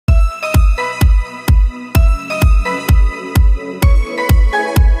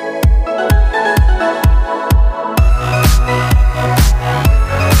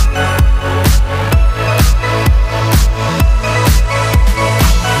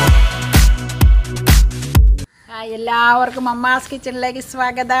എല്ലാവർക്കും മമ്മാസ് കിച്ചണിലേക്ക്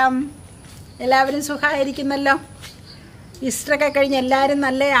സ്വാഗതം. എല്ലാവരും സുഖമായിരിക്കുന്നല്ലോ. ഈസ്റ്ററൊക്കെ കഴിഞ്ഞ് എല്ലാവരും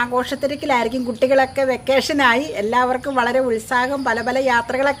നല്ല ആഘോഷത്തിരക്കിലായിരിക്കും. കുട്ടികളൊക്കെ വെക്കേഷനായി, എല്ലാവർക്കും വളരെ ഉത്സാഹം, പല പല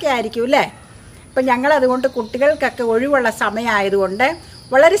യാത്രകളൊക്കെ ആയിരിക്കും അല്ലേ. അപ്പം ഞങ്ങളതുകൊണ്ട് കുട്ടികൾക്കൊക്കെ ഒഴിവുള്ള സമയമായതുകൊണ്ട്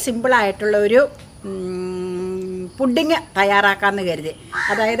വളരെ സിമ്പിളായിട്ടുള്ള ഒരു പുഡിങ് തയ്യാറാക്കാമെന്ന് കരുതി.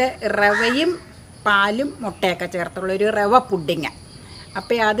 അതായത് റവയും പാലും മുട്ടയൊക്കെ ചേർത്തുള്ളൊരു റവ പുഡിങ്.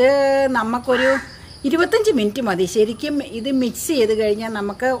 അപ്പോൾ അത് നമുക്കൊരു 25 മിനിറ്റ് മതി. ശരിക്കും ഇത് മിക്സ് ചെയ്ത് കഴിഞ്ഞാൽ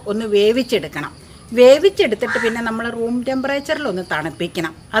നമുക്ക് ഒന്ന് വേവിച്ചെടുക്കണം. വേവിച്ചെടുത്തിട്ട് പിന്നെ നമ്മൾ റൂം ടെമ്പറേച്ചറിലൊന്ന്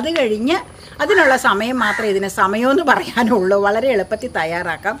തണുപ്പിക്കണം. അത് കഴിഞ്ഞ് അതിനുള്ള സമയം മാത്രമേ ഇതിന് സമയമെന്ന് പറയാനുള്ളൂ. വളരെ എളുപ്പത്തിൽ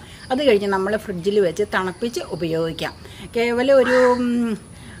തയ്യാറാക്കാം. അത് കഴിഞ്ഞ് നമ്മൾ ഫ്രിഡ്ജിൽ വെച്ച് തണുപ്പിച്ച് ഉപയോഗിക്കാം. കേവലം ഒരു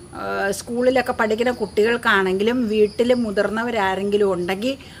സ്കൂളിലൊക്കെ പഠിക്കുന്ന കുട്ടികൾക്കാണെങ്കിലും വീട്ടിൽ മുതിർന്നവരാരെങ്കിലും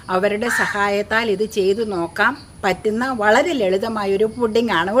ഉണ്ടെങ്കിൽ അവരുടെ സഹായത്താൽ ഇത് ചെയ്തു നോക്കാം പറ്റുന്ന വളരെ ലളിതമായൊരു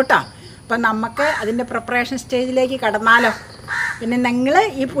പുഡിംഗ് ആണ് കേട്ടോ. അപ്പം നമുക്ക് അതിൻ്റെ പ്രിപ്പറേഷൻ സ്റ്റേജിലേക്ക് കടന്നാലോ. പിന്നെ നിങ്ങൾ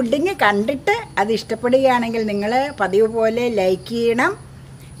ഈ പുഡിംഗ് കണ്ടിട്ട് അത് ഇഷ്ടപ്പെടുകയാണെങ്കിൽ നിങ്ങൾ പതിവ് പോലെ ലൈക്ക് ചെയ്യണം,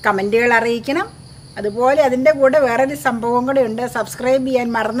 കമൻറ്റുകൾ അറിയിക്കണം. അതുപോലെ അതിൻ്റെ കൂടെ വേറൊരു സംഭവം കൂടെ ഉണ്ട്, സബ്സ്ക്രൈബ് ചെയ്യാൻ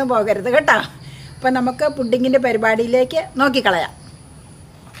മറന്നു പോകരുത് കേട്ടോ. അപ്പം നമുക്ക് പുഡിങ്ങിൻ്റെ പരിപാടിയിലേക്ക് നോക്കിക്കളയാം.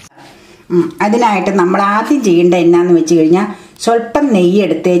 അതിനായിട്ട് നമ്മൾ ആദ്യം ചെയ്യേണ്ട എന്നാന്ന് വെച്ച് കഴിഞ്ഞാൽ സ്വല്പം നെയ്യ്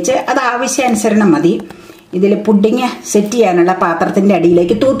എടുത്തേച്ച് അത് ആവശ്യാനുസരണം മതി. ഇതിൽ പുഡിങ് സെറ്റ് ചെയ്യാനുള്ള പാത്രത്തിന്റെ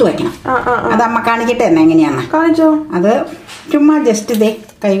അടിയിലേക്ക് തൂത്ത് വെക്കണം. അത് അമ്മ കാണിക്കട്ടെ എന്നാ എങ്ങനെയാന്ന്. അത് ചുമ്മാ ജസ്റ്റ് ഇതേ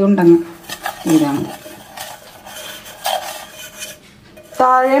കൈ കൊണ്ടങ്ങ് ഇതാണ്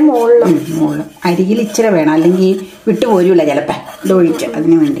മുകളിലും അരികിൽ ഇച്ചിരി വേണം, അല്ലെങ്കിൽ വിട്ടുപോരൂല ചിലപ്പോ. ഇത് ഒഴിച്ച്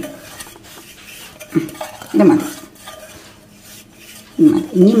അതിന് വേണ്ടി ഇത് മതി.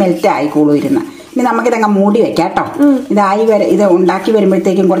 ഇനി മെൽറ്റ് ആയിക്കോളൂ ഇരുന്ന്. ഇനി നമുക്കിതങ്ങ് മൂടി വെക്കാം കേട്ടോ. ഇത് ഉണ്ടാക്കി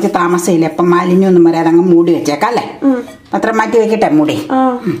വരുമ്പോഴത്തേക്കും കുറച്ച് താമസമില്ല. അപ്പം മാലിന്യൊന്നും വരാതെ അങ്ങ് മൂടി വെച്ചേക്കാം അല്ലേ. പത്രം മാറ്റി വെക്കട്ടെ മൂടി.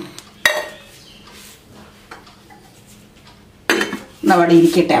 അവിടെ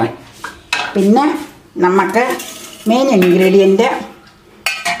ഇരിക്കട്ടെ അവൻ. പിന്നെ നമുക്ക് മെയിൻ ഇൻഗ്രീഡിയന്റ്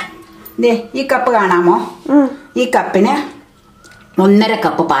ഈ കപ്പ് കാണാമോ? ഈ കപ്പിന് 1.5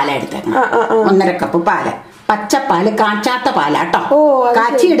 കപ്പ് പാലാണ് എടുത്തേക്കണം. 1.5 കപ്പ് പാല്, പച്ചപ്പാല്, കാച്ചാത്ത പാലാട്ടോ.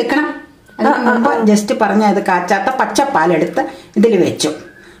 കാച്ചി എടുക്കണം. അതിന് മുമ്പ് ജസ്റ്റ് പറഞ്ഞ അത് കാച്ചാത്ത പച്ചപ്പാലെടുത്ത് ഇതിൽ വെച്ചു.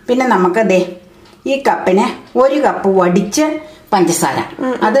 പിന്നെ നമുക്ക് ഈ കപ്പിന് 1 കപ്പ് വടിച്ച് പഞ്ചസാര.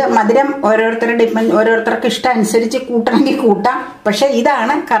 അത് മധുരം ഓരോരുത്തർക്ക് ഇഷ്ടം അനുസരിച്ച് കൂട്ടണമെങ്കിൽ കൂട്ടാം. പക്ഷെ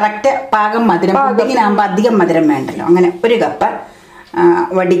ഇതാണ് കറക്റ്റ് പാകം മധുരം. പുഡിങ്ങിനാകുമ്പോൾ അധികം മധുരം വേണ്ടല്ലോ. അങ്ങനെ 1 കപ്പ്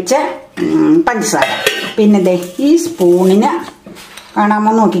വടിച്ച പഞ്ചസാര. പിന്നെ ഈ സ്പൂണിന്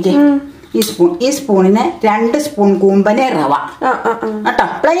കാണാമോ നോക്കിക്കേ. ഈ സ്പൂണിന് 2 സ്പൂൺ കൂമ്പനെ റവ കേട്ടോ.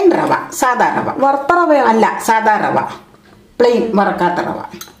 പ്ലെയിൻ റവ, സാധാ റവ, വറുത്ത റവ അല്ല, സാധാ റവ, പ്ലെയിൻ വറക്കാത്ത റവ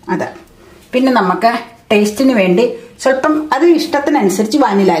അത്. പിന്നെ നമുക്ക് ടേസ്റ്റിന് വേണ്ടി സ്വല്പം, അത് ഇഷ്ടത്തിനനുസരിച്ച്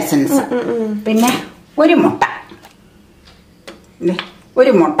വാനില എസൻസ്. പിന്നെ 1 മുട്ട,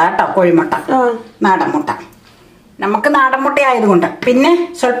 1 മുട്ട കേട്ടോ, കോഴിമുട്ട, നാടൻ മുട്ട. നമുക്ക് നാടൻ മുട്ട ആയതുകൊണ്ട്. പിന്നെ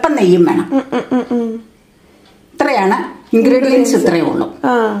സ്വല്പം നെയ്യും വേണം. ഇത്രയാണ് ഇൻഗ്രീഡിയൻസ്, ഇത്രയേ ഉള്ളൂ.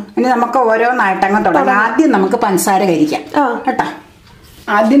 ഇനി നമുക്ക് ഓരോന്നായിട്ടങ്ങ് തുടങ്ങാം. ആദ്യം നമുക്ക് പഞ്ചസാര കരിക്കാം കേട്ടോ.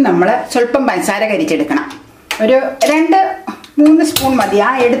 ആദ്യം നമ്മൾ സ്വല്പം പഞ്ചസാര കരിച്ചെടുക്കണം. ഒരു 2-3 സ്പൂൺ മതി. ആ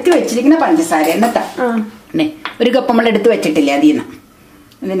എടുത്തു വെച്ചിരിക്കുന്ന പഞ്ചസാര എന്നിട്ടാ 1 കപ്പ് നമ്മൾ എടുത്തു വെച്ചിട്ടില്ലേ അതിൽ നിന്ന്.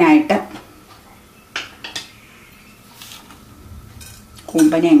 ഇതിനായിട്ട്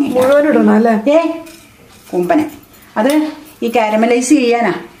കൂമ്പനെ എങ്ങനെ കൂമ്പനെ അത് ഈ കാരമലൈസ്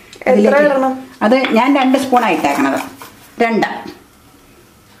ചെയ്യാനാ. അത് ഞാൻ 2 സ്പൂൺ ആയിട്ടേക്കണത്. 2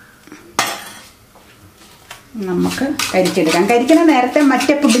 നമുക്ക് കരിച്ചെടുക്കാം. കരിക്കണ നേരത്തെ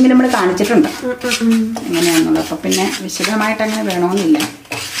മറ്റേ പുഡിങ്ങിൽ നമ്മൾ കാണിച്ചിട്ടുണ്ട് എങ്ങനെയാണെന്നുള്ളത്. അപ്പൊ പിന്നെ വിശദമായിട്ട് അങ്ങനെ വേണമെന്നില്ല.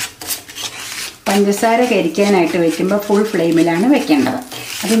 പഞ്ചസാര കരിക്കാനായിട്ട് വെക്കുമ്പോൾ ഫുൾ ഫ്ലെയിമിലാണ് വെക്കേണ്ടത്.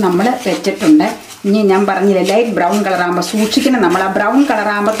 അത് നമ്മൾ വെച്ചിട്ടുണ്ട്. ഇനി ഞാൻ പറഞ്ഞില്ല, ലൈറ്റ് ബ്രൗൺ കളറാകുമ്പോൾ സൂക്ഷിക്കണം. നമ്മൾ ആ ബ്രൗൺ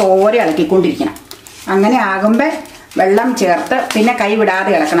കളറാകുമ്പോൾ തോരെ ഇളക്കിക്കൊണ്ടിരിക്കണം. അങ്ങനെ ആകുമ്പോൾ വെള്ളം ചേർത്ത് പിന്നെ കൈ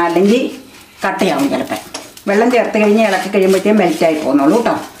വിടാതെ ഇളക്കണം, അല്ലെങ്കിൽ കട്ടയാവും ചിലപ്പോൾ. വെള്ളം ചേർത്ത് കഴിഞ്ഞ് ഇളക്കി കഴിയുമ്പോഴത്തേക്കും മെൽറ്റായി പോകുന്നുള്ളൂ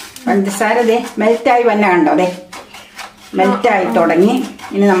കേട്ടോ. പഞ്ചസാര മെൽറ്റായി വന്നെ കണ്ടോ. മെൽറ്റായി തുടങ്ങി.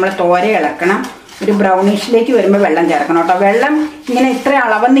 ഇനി നമ്മൾ തോരെ ഇളക്കണം. ഒരു ബ്രൗണിഷിലേക്ക് വരുമ്പോൾ വെള്ളം ചേർക്കണം കേട്ടോ. വെള്ളം ഇങ്ങനെ ഇത്ര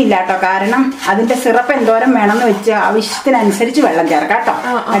അളവൊന്നുമില്ല കേട്ടോ. കാരണം അതിന്റെ സിറപ്പ് എന്തോരം വേണമെന്ന് വെച്ച് ആവശ്യത്തിനനുസരിച്ച് വെള്ളം ചേർക്കാം കേട്ടോ.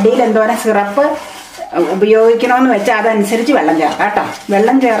 അടിയിൽ എന്തോരം സിറപ്പ് ഉപയോഗിക്കണമെന്ന് വെച്ചാൽ അതനുസരിച്ച് വെള്ളം ചേർക്കാം കേട്ടോ.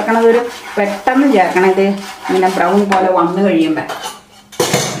 വെള്ളം ചേർക്കണത് ഒരു പെട്ടെന്ന് ചേർക്കണം. ഇത് ഇങ്ങനെ ബ്രൗൺ പോലെ വന്നു കഴിയുമ്പോൾ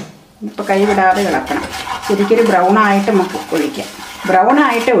ഇപ്പൊ കൈ വിടാതെ ഇളക്കണം. ശരിക്കൊരു ബ്രൗൺ ആയിട്ട് നമുക്ക് ഒഴിക്കാം. ബ്രൗൺ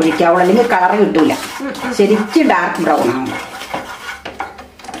ആയിട്ട് ഒഴിക്കാവുള്ളൂ, അല്ലെങ്കിൽ കളർ കിട്ടൂല. ശരിക്കും ഡാർക്ക് ബ്രൗൺ ആവും.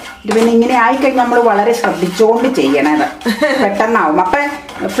 ഇത് പിന്നെ ഇങ്ങനെ ആയിക്കഴിഞ്ഞാൽ നമ്മൾ വളരെ ശ്രദ്ധിച്ചുകൊണ്ട് ചെയ്യണത്. പെട്ടെന്നാവും. അപ്പൊ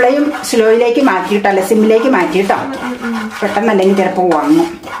ഫ്ലെയിം സ്ലോയിലേക്ക് മാറ്റിയിട്ടോ, അല്ലെ സിമ്മിലേക്ക് മാറ്റിയിട്ടോ. പെട്ടെന്നല്ലെങ്കിൽ ചിലപ്പോൾ വന്നു.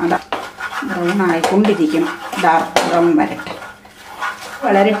 അതാ ബ്രൗൺ ആയിക്കൊണ്ടിരിക്കണം. ഡാർക്ക് ബ്രൗൺ വരട്ടെ.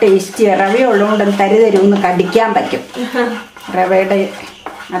 വളരെ ടേസ്റ്റി. റവ ഉള്ളതുകൊണ്ട് തരുന്ന് കടിക്കാൻ പറ്റും. റവയുടെ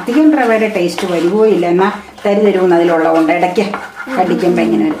അധികം റവയുടെ ടേസ്റ്റ് വരുവോ ഇല്ല, എന്നാൽ തരുന്ന് അതിലുള്ളതുകൊണ്ട് ഇടയ്ക്ക് കടിക്കുമ്പോൾ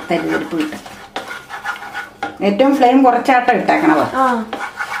ഇങ്ങനെ ഒരു തരുപ്പ് കിട്ടും. ഏറ്റവും ഫ്ലെയിം കുറച്ചാട്ടം ഇട്ടേക്കണത്,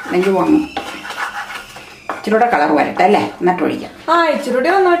 അല്ലെങ്കിൽ വാങ്ങും. ഇച്ചിരൂടെ കളർ വരട്ടെ അല്ലേ, എന്നിട്ട് ഒഴിക്കാം.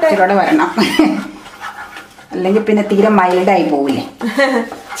 ഇച്ചിരൂടെ വരണം, അല്ലെങ്കിൽ പിന്നെ തീരെ മൈൽഡായി പോവില്ലേ.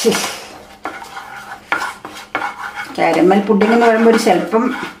 കാരമൽ പുഡിംഗ് എന്ന് പറയുമ്പോൾ ഒരു സ്വല്പം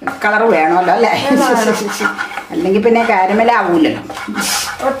കളർ വേണമല്ലോ അല്ലേ, അല്ലെങ്കിൽ പിന്നെ കാരമൽ ആവൂലല്ലോ,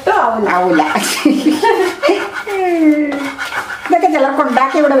 ആവൂല. ഇതൊക്കെ ചിലർക്ക്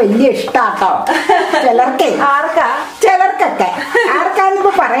ഉണ്ടാക്കി ഇവിടെ വലിയ ഇഷ്ടാട്ടോ. ചിലർക്കൊക്കെ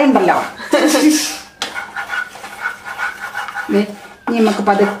ആർക്കാന്നിപ്പോ പറയണ്ടല്ലോ. ഇനി നമുക്ക്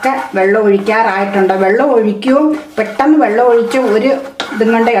പതുക്കെ വെള്ളം ഒഴിക്കാറായിട്ടുണ്ടോ. വെള്ളം ഒഴിക്കുകയും പെട്ടെന്ന് വെള്ളം ഒഴിച്ച് ഒരു ഇതും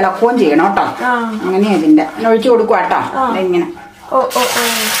കൊണ്ട് ഇളക്കുകയും ചെയ്യണം കേട്ടോ. അങ്ങനെയാ ഇതിന്റെ ഒഴിച്ചു കൊടുക്കുക കേട്ടോ. ഇങ്ങനെ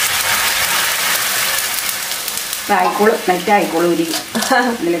ആയിക്കോളും, മെൽറ്റ് ആയിക്കോളും. ഉരി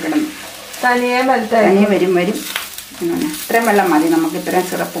ഇതിൽ കിടന്ന് തനിയെ വരും. ഇത്രയും വെള്ളം മതി നമുക്ക്, ഇത്രയും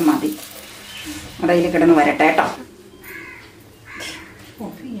സിറപ്പ് മതി. അതിൽ കിടന്ന് വരട്ടെ കേട്ടോ.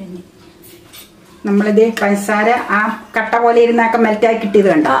 നമ്മളിത് പഞ്ചസാര ആ കട്ട പോലെ ഇരുന്നൊക്കെ മെൽറ്റായി കിട്ടിയത്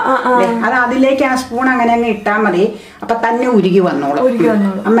കണ്ടോ, അത് അതിലേക്ക് ആ സ്പൂൺ അങ്ങനെ അങ്ങ് ഇട്ടാൽ മതി. അപ്പൊ തന്നെ ഉരുകി വന്നോളും.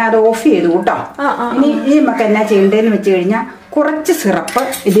 അമ്മ അത് ഓഫ് ചെയ്തു കേട്ടോ. ഇനി നമുക്ക് എന്നാ ചെയ്യേണ്ടതെന്ന് വെച്ച് കഴിഞ്ഞാൽ കുറച്ച് സിറപ്പ്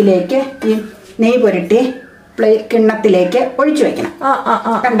ഇതിലേക്ക് ഈ നെയ്യ് പുരട്ടി കിണ്ണത്തിലേക്ക് ഒഴിച്ചു വെക്കണം.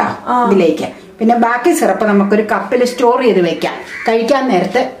 കണ്ടോ ഇതിലേക്ക്. പിന്നെ ബാക്കി സിറപ്പ് നമുക്കൊരു കപ്പിൽ സ്റ്റോർ ചെയ്ത് വെക്കാം, കഴിക്കാൻ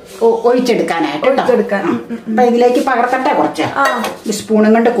നേരത്ത് ഒഴിച്ചെടുക്കാനായിട്ട് കേട്ടോ. അപ്പൊ ഇതിലേക്ക് പകർത്തട്ടെ കുറച്ച്.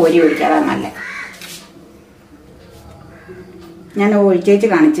 സ്പൂണും കൊണ്ട് കോരി ഒഴിക്കാതെ നല്ല. ഞാൻ ഒഴിച്ചേച്ച്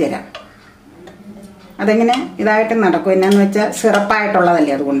കാണിച്ചു തരാം. അതെങ്ങനെ ഇതായിട്ട് നടക്കും. എന്നാന്ന് വെച്ചാൽ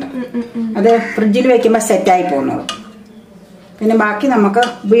സിറപ്പായിട്ടുള്ളതല്ലേ, അതുകൊണ്ട് അത് ഫ്രിഡ്ജിൽ വെക്കുമ്പോൾ സെറ്റായി പോകുന്നത്. പിന്നെ ബാക്കി നമുക്ക്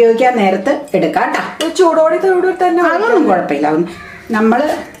ഉപയോഗിക്കാൻ നേരത്ത് എടുക്കാം കേട്ടോ. ചൂടോടി തന്നെ അതൊന്നും കുഴപ്പമില്ല. നമ്മള്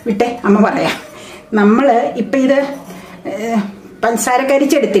വിട്ടെ, അമ്മ പറയാം. നമ്മള് ഇപ്പൊ ഇത് പഞ്ചസാര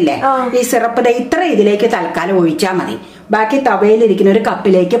കരിച്ചെടുത്തില്ലേ, ഈ സിറപ്പ് ഇത്ര ഇതിലേക്ക് തൽക്കാലം ഒഴിച്ചാൽ മതി. ബാക്കി തവയിലിരിക്കുന്ന ഒരു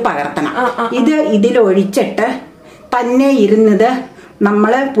കപ്പിലേക്ക് പകർത്തണം. ഇതിലൊഴിച്ചിട്ട് തന്നെ ഇരുന്നത്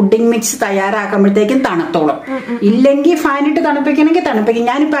നമ്മള് പുഡിംഗ് മിക്സ് തയ്യാറാക്കുമ്പോഴത്തേക്കും തണുത്തോളും. ഇല്ലെങ്കിൽ ഫാനിട്ട് തണുപ്പിക്കണമെങ്കിൽ തണുപ്പിക്കും.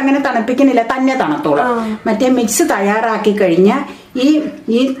 ഞാനിപ്പോ അങ്ങനെ തണുപ്പിക്കുന്നില്ല, തന്നെ തണുത്തോളും. മറ്റേ മിക്സ് തയ്യാറാക്കി കഴിഞ്ഞാൽ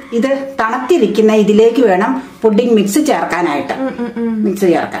ഇത് തണുത്തിരിക്കുന്ന ഇതിലേക്ക് വേണം പുഡിംഗ് മിക്സ് ചേർക്കാനായിട്ട്. മിക്സ്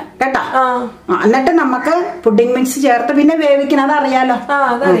ചേർക്കാൻ കേട്ടോ. എന്നിട്ട് നമുക്ക് പുഡിംഗ് മിക്സ് ചേർത്ത് പിന്നെ വേവിക്കുന്നത് അറിയാലോ,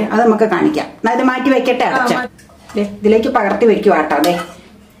 അത് നമുക്ക് കാണിക്കാം. അത് മാറ്റി വെക്കട്ടെ, അടച്ച ഇതിലേക്ക് പകർത്തി വെക്കുക കേട്ടോ. അതെ,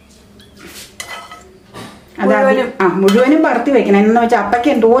 മുഴുവനും പകർത്തി വെക്കണം. എന്ന് വെച്ചാൽ അപ്പയ്ക്ക്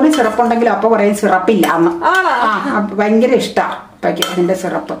എന്തോരം സിറപ്പുണ്ടെങ്കിലും അപ്പ പറയും സിറപ്പില്ല എന്ന്. ഭയങ്കര ഇഷ്ടമാണ് അപ്പയ്ക്ക് അതിന്റെ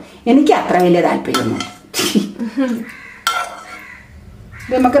സിറപ്പ്. എനിക്ക് അത്ര വലിയ താല്പര്യമൊന്നും.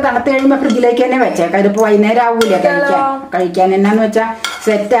 നമുക്ക് തണുത്ത് കഴിയുമ്പോ ഫ്രിഡ്ജിലേക്ക് തന്നെ വെച്ചേക്കാം. ഇതിപ്പോ വൈകുന്നേരം ആവൂല കഴിക്കാൻ. എന്നാന്ന് വെച്ചാ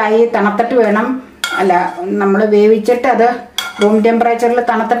സെറ്റായി തണുത്തിട്ട് വേണം, അല്ല നമ്മള് വേവിച്ചിട്ട് അത് റൂം ടെമ്പറേച്ചറിൽ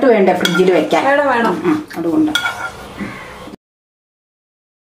തണുത്തിട്ട് വേണ്ടേ ഫ്രിഡ്ജിൽ വെക്കാൻ. അതുകൊണ്ട്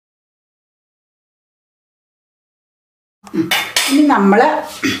ഇനി നമ്മള്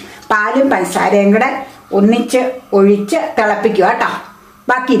പാലും പഞ്ചസാരയും കൂടെ ഒന്നിച്ച് ഒഴിച്ച് തിളപ്പിക്കുക കേട്ടോ.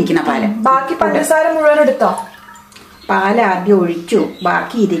 ബാക്കി ഇരിക്കുന്ന പാല്, ബാക്കി പഞ്ചസാര മുഴുവൻ എടുത്തോ? പാല് ആദ്യം ഒഴിച്ചു,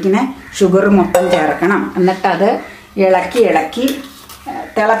 ബാക്കി ഇരിക്കുന്ന ഷുഗർ മൊത്തം ചേർക്കണം. എന്നിട്ട് അത് ഇളക്കി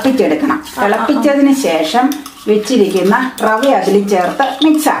തിളപ്പിച്ചെടുക്കണം. തിളപ്പിച്ചതിന് ശേഷം വെച്ചിരിക്കുന്ന റവ അതിൽ ചേർത്ത്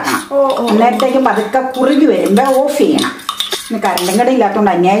മിക്സ് ആക്കണം. അന്നേരത്തേക്ക് പതുക്കെ കുറുകി വരുമ്പോ ഓഫ് ചെയ്യണം. കറണ്ടും കട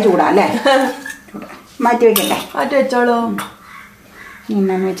ഇല്ലാത്തോണ്ട് അന്യായ ചൂടാ അല്ലേ. മാറ്റി വെക്കട്ടെ, മാറ്റി വെച്ചോളൂ.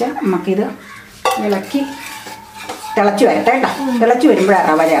 എന്നാന്ന് വെച്ചാൽ നമുക്കിത് ഇളക്കി തിളച്ചു വരട്ടെ കേട്ടോ. തിളച്ചു വരുമ്പോഴാണ്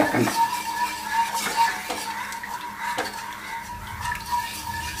റവ ചേർക്കണ്ട.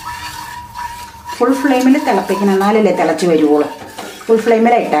 ഫുൾ ഫ്ലെയിമിൽ തിളപ്പിക്കണം, എന്നാലല്ലേ തിളച്ച് വരുവോളൂ. ഫുൾ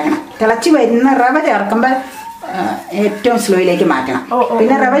ഫ്ലെയിമിലായിട്ടാകണം. തിളച്ച് വരുന്ന റവ ചേർക്കുമ്പോൾ ഏറ്റവും സ്ലോയിലേക്ക് മാറ്റണം.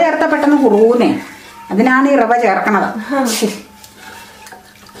 പിന്നെ റവ ചേർത്താൽ പെട്ടെന്ന് കുറുകൂന്നേ, അതിനാണ് ഈ റവ ചേർക്കണത്.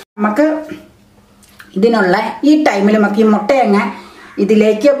 നമുക്ക് ഇതിനുള്ള ഈ ടൈമിൽ നമുക്ക് ഈ മുട്ടയങ്ങ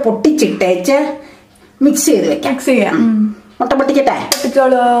ഇതിലേക്ക് പൊട്ടിച്ചിട്ടേച്ച് മിക്സ് ചെയ്ത് വെക്കാം. മിക്സ് ചെയ്യാം. മുട്ട പൊട്ടിക്കട്ടെ?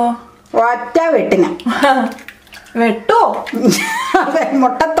 ഒറ്റ വെട്ടിന് വെട്ടോ.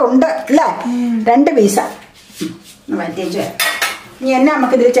 മുട്ടത്തുണ്ട് അല്ലേ, 2 പീസ വറ്റിച്ച്. ഇനി എന്നാ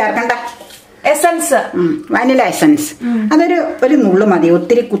നമുക്ക് ഇതിൽ ചേർക്കണ്ട? Essence, vanilla essence. ഒരു നുള്ളു മതി,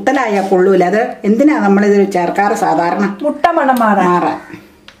 ഒത്തിരി കുത്തലായ കൊള്ളൂല. അത് എന്തിനാ നമ്മളിത് ചേർക്കാറ് സാധാരണ? മുട്ട മണം മാറാൻ.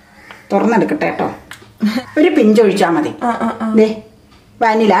 തുറന്നെടുക്കട്ടെ കേട്ടോ. ഒരു പിഞ്ചൊഴിച്ചാ മതി. ദേ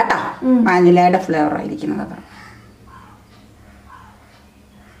വാനില കേട്ടോ, വാനിലയുടെ ഫ്ലേവർ ആയിരിക്കുന്നത്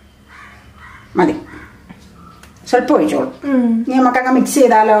മതി. സ്വല്പം ഒഴിച്ചോളൂ. ഇനി നമുക്കങ്ങ് മിക്സ്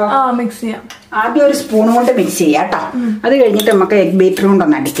ചെയ്താലോ? മിക്സ് ചെയ്യാം. ആദ്യം ഒരു സ്പൂൺ കൊണ്ട് മിക്സ് ചെയ്യാം കേട്ടോ. അത് കഴിഞ്ഞിട്ട് നമുക്ക് എഗ് ബീറ്റർ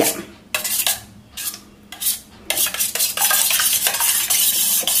കൊണ്ടൊന്ന് അടിക്കാം.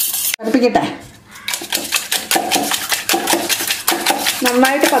 പതപ്പിക്കട്ടെ.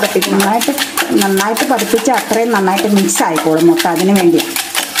 നന്നായിട്ട് പതപ്പിക്കണം. നന്നായിട്ട് പതപ്പിച്ചാൽ അത്രയും നന്നായിട്ട് മിക്സ് ആയിക്കോളും മുട്ട. അതിന് വേണ്ടിയാണ്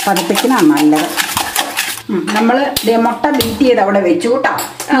പതപ്പിക്കണം നല്ലത്. നമ്മൾ മുട്ട ബീറ്റ് ചെയ്ത് അവിടെ വെച്ചു കേട്ടോ.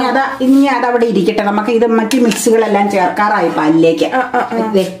 ഇനി അതവിടെ ഇരിക്കട്ടെ. നമുക്ക് ഇത് മറ്റു മിക്സുകളെല്ലാം ചേർക്കാറായി പാലിലേക്ക്.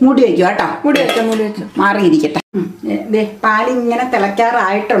 മൂടി വെക്കുക കേട്ടോ. മൂടി വെച്ചു മാറിയിരിക്കട്ടെ. പാലിങ്ങനെ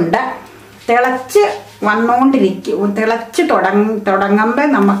തിളയ്ക്കാറായിട്ടുണ്ട്. തിളച്ച് തിളച്ച് തുടങ്ങുമ്പോൾ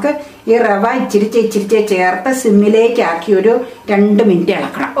നമുക്ക് ഈ റവ ഇച്ചിരിച്ച് ചേർത്ത് സിമ്മിലേക്കാക്കി ഒരു 2 മിനിറ്റ്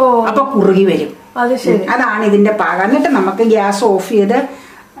ഇളക്കണം. അപ്പൊ കുറുകി വരും. അതാണ് ഇതിന്റെ പാകം. എന്നിട്ട് നമുക്ക് ഗ്യാസ് ഓഫ് ചെയ്ത്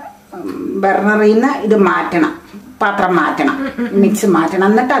ബർണറിൽ നിന്ന് ഇത് മാറ്റണം, പാത്രം മാറ്റണം, മിക്സ് മാറ്റണം.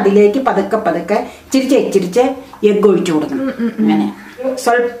 എന്നിട്ട് അതിലേക്ക് പതുക്കെ ഇച്ചിരിച്ച് എഗ്ഗ് ഒഴിച്ചു കൊടുക്കണം. അങ്ങനെ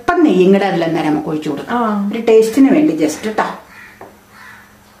സ്വല്പം നെയ്യും കൂടെ അതിലെന്നേരം നമുക്ക് ഒഴിച്ചു കൊടുക്കണം, ഒരു ടേസ്റ്റിന് വേണ്ടി. ജസ്റ്റ് കേട്ടോ.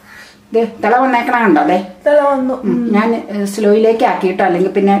 തിള വന്നേക്കണ കണ്ടോ? ഞാൻ സ്ലോയിലേക്ക് ആക്കിയിട്ടോ,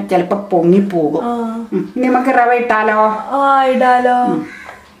 അല്ലെങ്കിൽ പിന്നെ ചിലപ്പോ പൊങ്ങിപ്പോകും. ഇനി നമുക്ക് റവ ഇട്ടാലോ?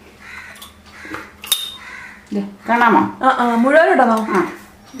 കാണാമോ? മുഴുവൻ ഇടണോ?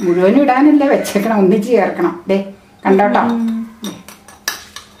 മുഴുവനും ഇടാനല്ലേ വെച്ചേക്കണം, ഒന്നിച്ച് ചേർക്കണം. കണ്ടോട്ടോ.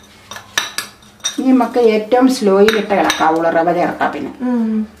 ഇനി നമുക്ക് ഏറ്റവും സ്ലോയിലിട്ട് ഇളക്കാവുള്ളൂ. റവ ചേർക്കാം. പിന്നെ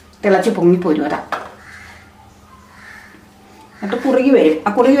തിളച്ച് പൊങ്ങിപ്പോരും. അതാ എന്നിട്ട് കുറുകി വരും. ആ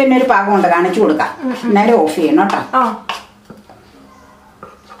കുറുകി വരുന്ന ഒരു പാകമുണ്ട്, കാണിച്ചു കൊടുക്കാം. എന്നാലും ഓഫ് ചെയ്യണം കേട്ടോ.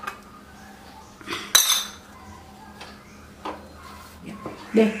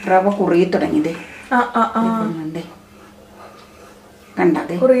 റവ കുറുകി തുടങ്ങി.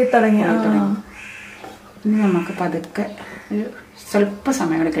 കണ്ടേ കുറുകി തുടങ്ങി. ഇനി നമുക്ക് പതുക്കെ ഒരു സ്വല്പ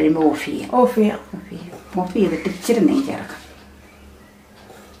സമയം കൂടെ കഴിയുമ്പോൾ ഓഫ് ചെയ്തിട്ട് ഇച്ചിരി നെയ്യ് ചേർക്കാം.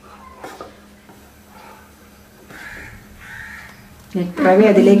 റവ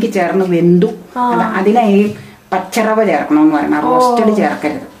അതിലേക്ക് ചേർന്ന് വെന്തു. അതിനെ ഈ പച്ചറവ ചേർക്കണമെന്ന് പറയണം, റോസ്റ്റഡ്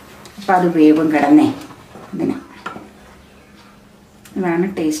ചേർക്കരുത്. അപ്പൊ അത് വേവും കിടന്നേ ഇതിന്. ഇതാണ്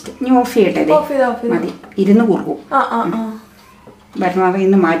ടേസ്റ്റ്. ഇനി ഓഫ് ചെയ്യട്ടെ. മതി, ഇരുന്ന് കുറുകും. ബർണറിൽ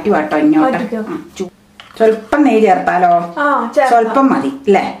നിന്ന് മാറ്റി വാട്ടോ ഇങ്ങോട്ട്. സ്വല്പം നെയ്യ് ചേർത്താലോ? സ്വല്പം മതി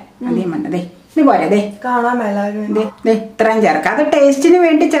അല്ലേ? അധികം വേണ്ട. ഇത് പോരെ. ഇത്രയും ചേർക്കാം. അത് ടേസ്റ്റിന്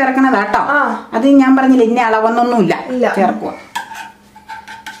വേണ്ടി ചേർക്കണതാട്ടോ. അത് ഞാൻ പറഞ്ഞില്ല, ഇന്ന അളവൊന്നൊന്നുമില്ല. ചേർക്കുക.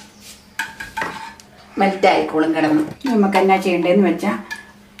 മെൽറ്റായിക്കോളും കിടന്നു. നമുക്ക് എന്നാ ചെയ്യേണ്ടതെന്ന് വെച്ചാൽ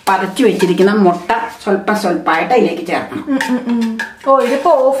പതച്ചു വെച്ചിരിക്കുന്ന മുട്ട സ്വല്പമായിട്ട് അതിലേക്ക് ചേർക്കണം.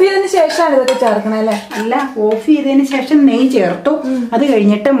 ഇതിപ്പോ ഓഫ് ചെയ്തതിന് ശേഷമാണ് ഇതൊക്കെ ചേർക്കണേ അല്ലേ? അല്ല, ഓഫ് ചെയ്തതിന് ശേഷം നെയ്യ് ചേർത്തു. അത്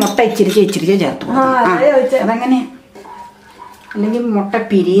കഴിഞ്ഞിട്ട് മുട്ട ഇച്ചിരിച്ച് ചേർത്തു. അതങ്ങനെ, അല്ലെങ്കിൽ മുട്ട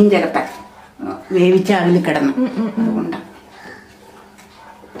പിരിയും ചിലപ്പോ വേവിച്ച അതിൽ കിടന്നു. അതുകൊണ്ട്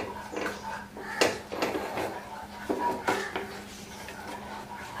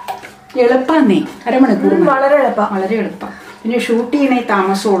എളുപ്പന്നേ. അരമണിക്കൂർ വളരെ എളുപ്പം. പിന്നെ ഷൂട്ട് ചെയ്യണേ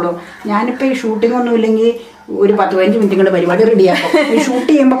താമസമുള്ളൂ. ഞാനിപ്പോ ഈ ഷൂട്ടിംഗ് ഒന്നും ഇല്ലെങ്കിൽ ഒരു 10-15 മിനിറ്റും കൊണ്ട് പരിപാടി റെഡിയാക്കും. ഈ ഷൂട്ട്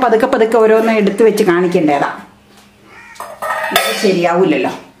ചെയ്യുമ്പോ പതുക്കെ ഓരോന്ന് എടുത്ത് വെച്ച് കാണിക്കേണ്ടതാ. ഇത്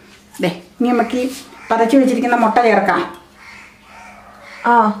ശരിയാവൂലല്ലോ. ഇനി നമുക്ക് ഈ പതച്ചു വെച്ചിരിക്കുന്ന മുട്ട ചേർക്കാം.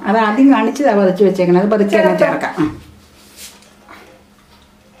 അത് ആദ്യം കാണിച്ചതാ പതച്ചു വെച്ചേക്കണത്. അത് പതുക്കെ ചേർക്കാം.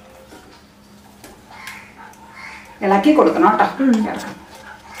 ഇളക്കി കൊടുക്കണം കേട്ടോ. ചേർക്കാം.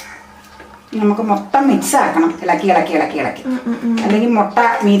 നമുക്ക് മൊത്തം മിക്സ് ആക്കണം. ഇളക്കി അല്ലെങ്കിൽ മുട്ട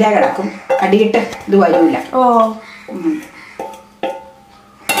മീതെ കിടക്കും, അടിയിട്ട് ഇത് വരൂല.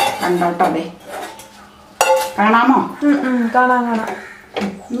 കണ്ടോട്ടോ. കാണാമോ? കാണാം.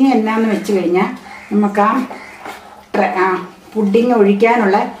 ഇനി എന്നാന്ന് വെച്ച് കഴിഞ്ഞാൽ നമുക്ക് ആ പുഡിങ്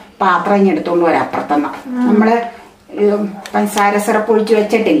ഒഴിക്കാനുള്ള പാത്രം ഇനി എടുത്തോണ്ട് വരാം. അപ്പുറത്തുനിന്ന് നമ്മള് പഞ്ചസാര സിറപ്പ് ഒഴിച്ച്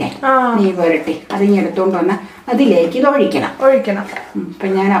വെച്ചിട്ടില്ലേ, നീ പുരട്ടി, അതിങ്ങ് എടുത്തോണ്ട് വന്ന് അതിലേക്ക് ഇത് ഒഴിക്കണം. ഇപ്പൊ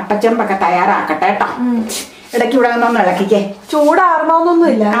ഞാൻ അപ്പച്ചമ്പൊക്കെ തയ്യാറാക്കട്ടെ കേട്ടോ. ഇടയ്ക്ക് ഇവിടെ ഒന്നൊന്ന് ഇളക്കിക്കേ.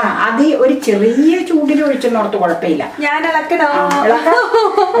 ചൂടാറണമെന്നൊന്നുമില്ല. അത് ഒരു ചെറിയ ചൂടിൽ ഒഴിച്ചെന്നോർത്ത് കുഴപ്പമില്ല. ഞാൻ ഇളക്കണോ?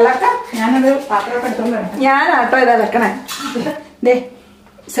 ഞാനത് പാത്രമൊക്കെ എടുത്തോണ്ട് വരാം. ഞാനാട്ടോ ഇത് ഇളക്കണേ.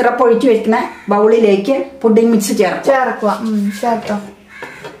 സിറപ്പ് ഒഴിച്ചു വെക്കുന്ന ബൗളിലേക്ക് പുഡിംഗ് മിക്സ് ചേർക്കുക.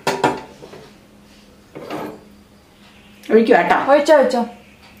 ഒഴിക്കുക കേട്ടോ. ഒഴിച്ചോ.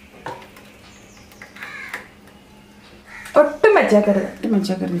 ഒട്ടും വെച്ചേക്കരുത്.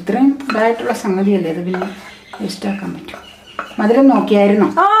 ഇത്രയും ഇതായിട്ടുള്ള സംഗതിയല്ലേ, ഇത് പിന്നെ വേസ്റ്റാക്കാൻ പറ്റും. മധുരം നോക്കിയായിരുന്നോ?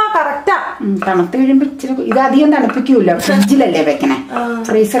 കറക്റ്റാ. തണുത്ത് കഴിയുമ്പോ ഇച്ചിരി ഇത് അധികം തണുപ്പിക്കൂല്ലോ, ഫ്രിഡ്ജിലല്ലേ വെക്കണേ,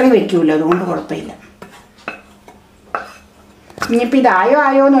 ഫ്രീസറിൽ വെക്കൂല്ലോ, അതുകൊണ്ട് കുഴപ്പമില്ല. ഇനിയിപ്പോ ഇതായോ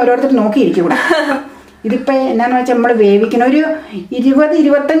എന്ന് ഓരോരുത്തർ നോക്കിയിരിക്കും ഇവിടെ. ഇതിപ്പോൾ എന്നാന്ന് വെച്ചാൽ നമ്മൾ വേവിക്കണം ഒരു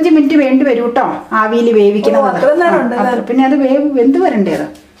 20-25 മിനിറ്റ് വേണ്ടി വരും കേട്ടോ ആവിയിൽ വേവിക്കണം. പിന്നെ അത് വെന്ത് വരണ്ടേത്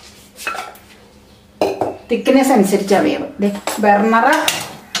തിക്നെസ് അനുസരിച്ചാണ് വേവ്. ബർണറ്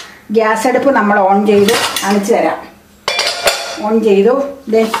ഗ്യാസ് അടുപ്പ് നമ്മൾ ഓൺ ചെയ്തു കാണിച്ചു തരാം. ഓൺ ചെയ്തു.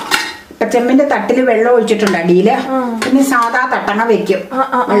 ഇപ്പം ചെമ്പിന്റെ തട്ടിൽ വെള്ളം ഒഴിച്ചിട്ടുണ്ട് അടിയിൽ. പിന്നെ സാധാ തട്ടണ വെക്കും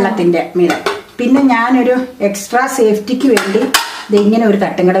വെള്ളത്തിന്റെ മീതെ. പിന്നെ ഞാനൊരു എക്സ്ട്രാ സേഫ്റ്റിക്ക് വേണ്ടി ഇങ്ങനെ ഒരു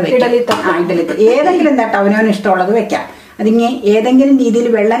തട്ടും കൂടെ വെക്കും. ഇഡലിത്ത് ഏതെങ്കിലും തട്ട് അവനവന് ഇഷ്ടമുള്ളത് വെക്കാം. അതിങ്ങനെ ഏതെങ്കിലും രീതിയിൽ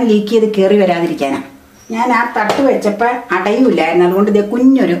വെള്ളം ലീക്ക് ചെയ്ത് കയറി വരാതിരിക്കാനാണ്. ഞാൻ ആ തട്ട് വെച്ചപ്പോ അടയൂലായിരുന്നു. അതുകൊണ്ട് ഇതേ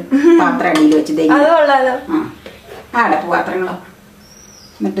കുഞ്ഞൊരു പാത്രം അടിയിൽ വെച്ച് ആ അടപ്പ് പാത്രങ്ങളോ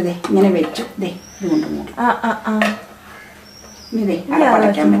എന്നിട്ട് ഇങ്ങനെ വെച്ചു. ഇതുകൊണ്ട്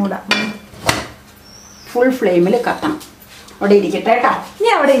മൂടി ഫുൾ ഫ്ലെയിമിൽ കത്തണം. അവിടെ ഇരിക്കട്ടെ കേട്ടോ.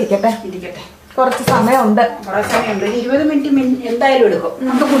 അവിടെ ഇരിക്കട്ടെ. കുറച്ച് സമയമുണ്ട്. 20 മിനിറ്റ് എന്തായാലും എടുക്കും.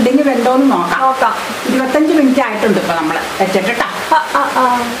 നമുക്ക് പുഡിങ് വെന്തോന്ന് നോക്കാം. 25 മിനിറ്റ് ആയിട്ടുണ്ട് ഇപ്പൊ നമ്മള് വെച്ചിട്ടാ.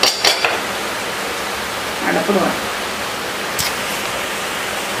 അടപ്പ്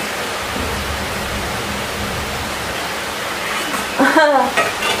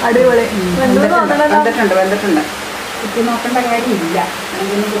അടിപൊളി. വെന്തിട്ടുണ്ട്. കുത്തി നോക്കേണ്ട കാര്യമില്ല.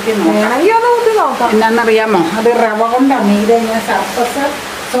 എന്നാന്നറിയാമോ, അത് റവ കൊണ്ടാണ് ഇത് സർഫസ്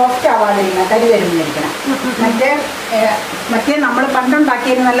സോഫ്റ്റ് ആവാതിരിക്കണം. തരി തരുന്നിരിക്കണം. മറ്റേ നമ്മൾ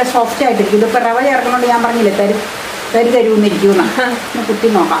പണ്ടുണ്ടാക്കിയത് നല്ല സോഫ്റ്റ് ആയിട്ടിരിക്കും. ഇതിപ്പോ റവ ചേർക്കുന്നോണ്ട് ഞാൻ പറഞ്ഞില്ലേ തരി തരുന്നിരിക്കുന്ന. കുത്തി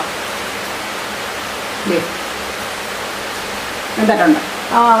നോക്കാം. വെന്തിട്ടുണ്ട്.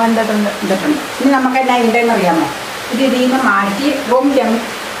 ഇനി നമുക്ക് എന്നാ ഉണ്ടെന്ന് അറിയാമോ, ഇതിൽ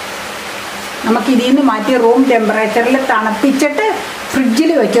നിന്ന് മാറ്റി റൂം ടെമ്പറേച്ചറിൽ തണുപ്പിച്ചിട്ട് ഫ്രിഡ്ജിൽ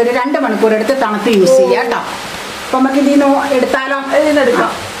വെച്ച് ഒരു 2 മണിക്കൂർ എടുത്ത് തണുത്ത് യൂസ് ചെയ്യാം കേട്ടോ. അപ്പൊ നമുക്ക് ഇതിൽ നിന്ന് എടുത്താലോ?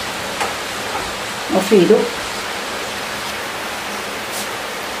 എടുക്കാം. ഓഫ് ചെയ്തു.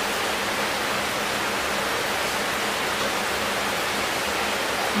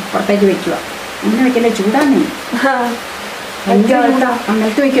 പുറത്തേക്ക് വെക്കുക. അങ്ങനെ വെക്കല്ലേ, ചൂടാണ്.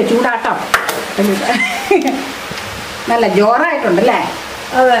 അങ്ങനത്തെ വെക്കുക, ചൂടാട്ടോ. നല്ല ജോറായിട്ടുണ്ടല്ലേ?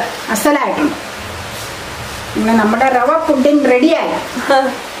 അതെ, അസലായിട്ടുണ്ട്. പിന്നെ നമ്മുടെ റവ പുഡിങ് റെഡിയായി.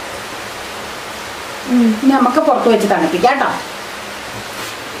 ഇനി നമുക്ക് പുറത്ത് വെച്ച് തണുപ്പിക്കാം കേട്ടോ.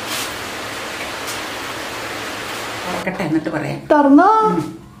 തുറക്കട്ടെ എന്നിട്ട് പറയാം.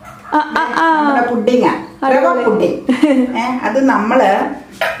 നമ്മുടെ പുഡിങ്ങാ, റവ പുഡിങ്. അത് നമ്മള്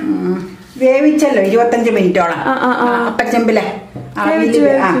വേവിച്ചല്ലോ 25 മിനിറ്റോളം അപ്പച്ചെമ്പിലെ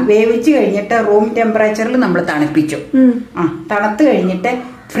വേവിച്ച് കഴിഞ്ഞിട്ട് റൂം ടെമ്പറേച്ചറിൽ നമ്മൾ തണുപ്പിച്ചു. തണുത്ത് കഴിഞ്ഞിട്ട്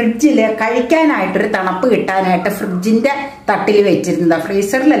ഫ്രിഡ്ജില് കഴിക്കാനായിട്ടൊരു തണുപ്പ് കിട്ടാനായിട്ട് ഫ്രിഡ്ജിന്റെ തട്ടിൽ വെച്ചിരുന്നതാ.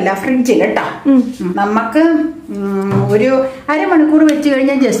 ഫ്രീസറിലല്ല, ഫ്രിഡ്ജിൽ കേട്ടോ. നമുക്ക് ഒരു അരമണിക്കൂർ വെച്ച്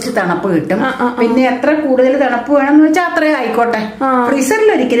കഴിഞ്ഞാൽ ജസ്റ്റ് തണുപ്പ് കിട്ടും. പിന്നെ എത്ര കൂടുതൽ തണുപ്പ് വേണമെന്ന് വെച്ചാൽ അത്രയും ആയിക്കോട്ടെ. ഫ്രീസറിൽ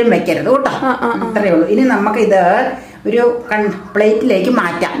ഒരിക്കലും വെക്കരുത് കേട്ടോ. അത്രയേ ഉള്ളൂ. ഇനി നമുക്ക് ഇത് ഒരു പ്ലേറ്റിലേക്ക്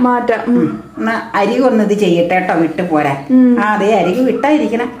മാറ്റാം. അരി ഒന്നത് ചെയ്യട്ടെ കേട്ടോ, വിട്ടു പോരാൻ. അതേ അരികു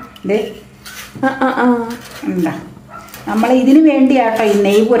വിട്ടായിരിക്കണം. ഇത് എന്താ നമ്മൾ ഇതിന് വേണ്ടിയാട്ടോ ഈ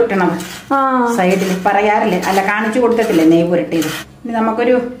നെയ്യ് പുരട്ടണത്. സൈഡിൽ പറയാറില്ലേ, അല്ല കാണിച്ചു കൊടുക്കത്തില്ലേ നെയ്യ് പുരട്ടിയത്. ഇനി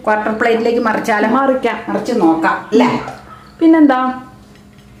നമുക്കൊരു ക്വാർട്ടർ പ്ലേറ്റിലേക്ക് മറിച്ചാലോ? മറിച്ച് നോക്കാം അല്ലേ? പിന്നെന്താ,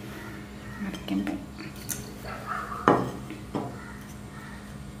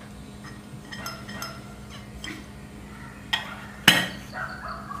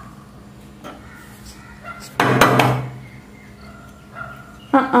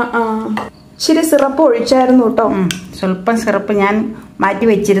 ഇച്ചിരി സിറപ്പ് ഒഴിച്ചായിരുന്നു കേട്ടോ. സ്വല്പം സിറപ്പ് ഞാൻ മാറ്റി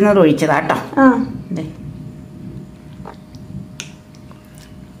വെച്ചിരുന്നത് ഒഴിച്ചതാട്ടോ.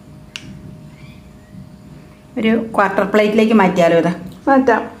 ഒരു ക്വാർട്ടർ പ്ലേറ്റിലേക്ക് മാറ്റിയാലോ? ഇത്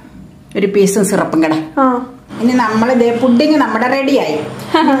മാറ്റാം. ഒരു പീസും സിറപ്പും കൂടെ. ഇനി നമ്മൾ പുഡിങ് നമ്മുടെ റെഡിയായി.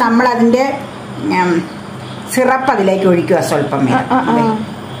 നമ്മൾ അതിന്റെ സിറപ്പ് അതിലേക്ക് ഒഴിക്കുക. സ്വല്പം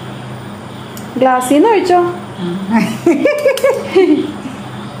ഗ്ലാസ്സിൽ നിന്ന് ഒഴിച്ചോ.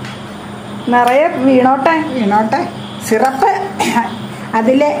 നിറയെ വീണോട്ടെ. സിറപ്പ്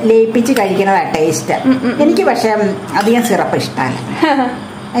അതില് ലയിപ്പിച്ച് കഴിക്കുന്നതാ ടേസ്റ്റ്. എനിക്ക് പക്ഷെ അധികം സിറപ്പ് ഇഷ്ടമല്ല.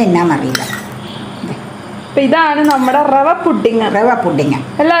 എന്നാന്നറിയില്ല. ഇതാണ് നമ്മുടെ റവ പുഡിങ്.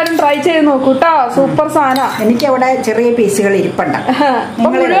 എല്ലാരും ട്രൈ ചെയ്ത് നോക്കൂ കേട്ടോ. സൂപ്പർ സാധന. എനിക്ക് അവിടെ ചെറിയ പീസുകൾ ഇരിപ്പുണ്ട്.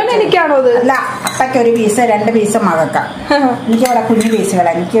 എനിക്കാണോ? അല്ല, അപ്പയ്ക്ക് ഒരു പീസ് 2 പീസ് മകക്കാം. എനിക്ക് അവിടെ കുഞ്ഞു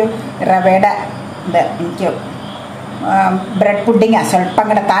പീസുകളാണ്. എനിക്ക് റവയുടെ എനിക്ക് ബ്രെഡ് പുഡിങ്ങാ സ്വല്പം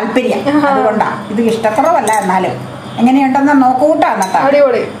കൂടെ താല്പര്യം. അതുകൊണ്ടാ. ഇത് ഇഷ്ടക്കുറവല്ല, എന്നാലും എങ്ങനെയുണ്ടെന്ന് നോക്കൂട്ടാ.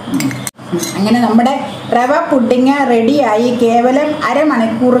 അടിപൊളി. അങ്ങനെ നമ്മുടെ റവ പുഡിങ് റെഡിയായി. കേവലം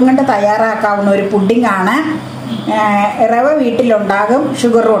അരമണിക്കൂറും കൊണ്ട് തയ്യാറാക്കാവുന്ന ഒരു പുഡിങ്ങാണ്. റവ വീട്ടിലുണ്ടാകും,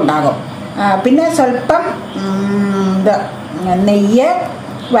 ഷുഗറും ഉണ്ടാകും. പിന്നെ സ്വല്പം നെയ്യ്,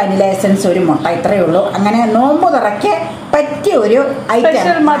 വനില എസൻസ്, ഒരു മുട്ട, ഇത്രയേ ഉള്ളൂ. അങ്ങനെ നോമ്പ് തുറയ്ക്ക് പറ്റിയ ഒരു ഐറ്റം,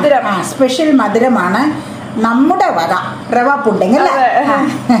 സ്പെഷ്യൽ മധുരമാണ് നമ്മുടെ വക റവ പുഡിംഗ് അല്ലേ.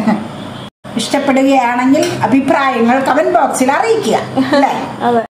 ഇഷ്ടപ്പെടുകയാണെങ്കിൽ അഭിപ്രായങ്ങൾ കമന്റ് ബോക്സിൽ അറിയിക്കുക അല്ലേ.